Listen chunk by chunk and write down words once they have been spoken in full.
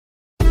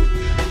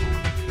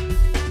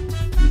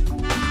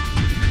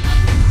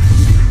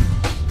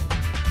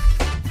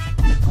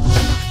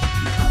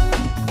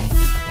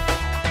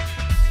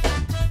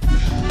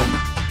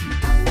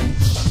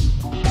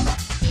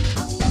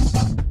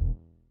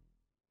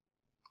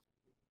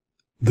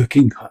The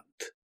king hunt.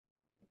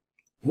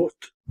 What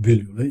will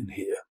you learn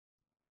here?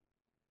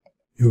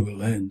 You will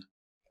learn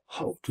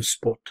how to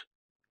spot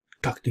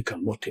tactical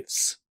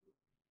motives.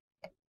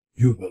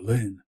 You will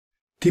learn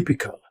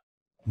typical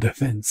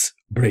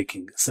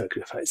defense-breaking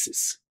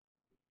sacrifices.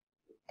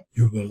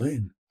 You will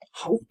learn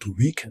how to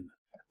weaken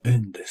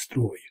and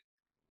destroy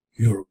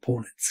your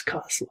opponent's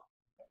castle.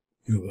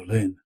 You will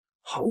learn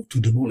how to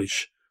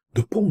demolish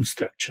the pawn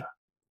structure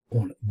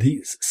on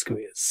these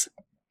squares: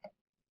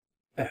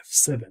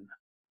 f7,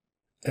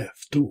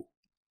 f2,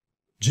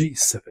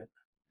 g7,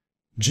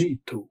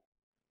 g2,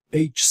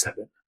 h7,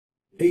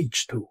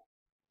 h2,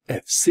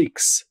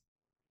 f6,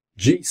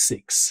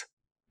 g6,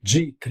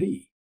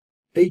 g3,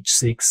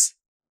 h6,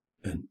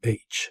 and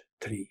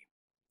h3.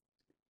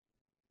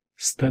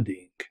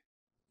 Studying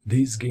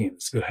these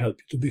games will help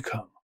you to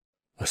become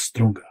a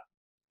stronger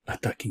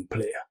attacking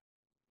player.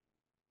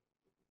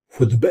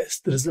 For the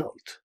best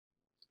result,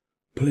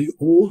 play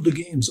all the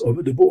games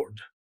over the board,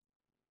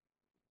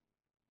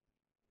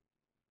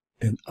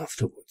 and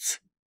afterwards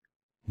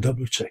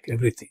double check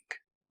everything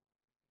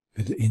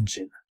with the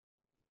engine.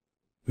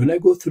 When I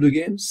go through the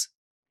games,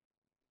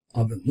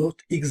 I will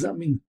not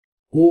examine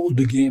all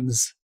the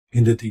games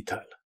in the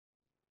detail.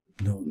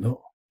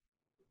 No.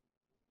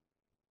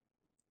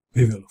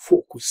 We will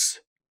focus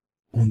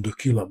on the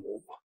killer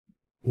move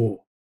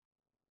or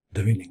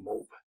the winning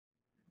move.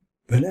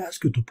 When I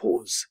ask you to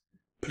pause,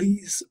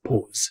 please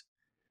pause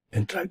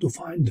and try to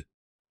find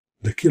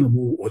the killer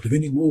move or the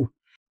winning move,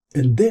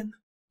 and then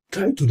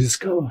try to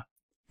discover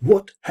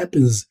what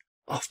happens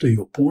after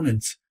your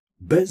opponent's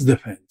best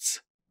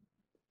defense.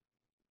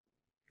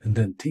 And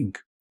then think,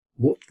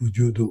 what would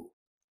you do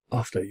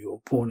after your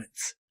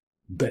opponent's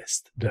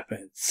best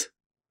defense?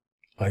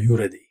 Are you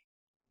ready?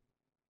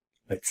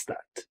 Let's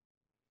start.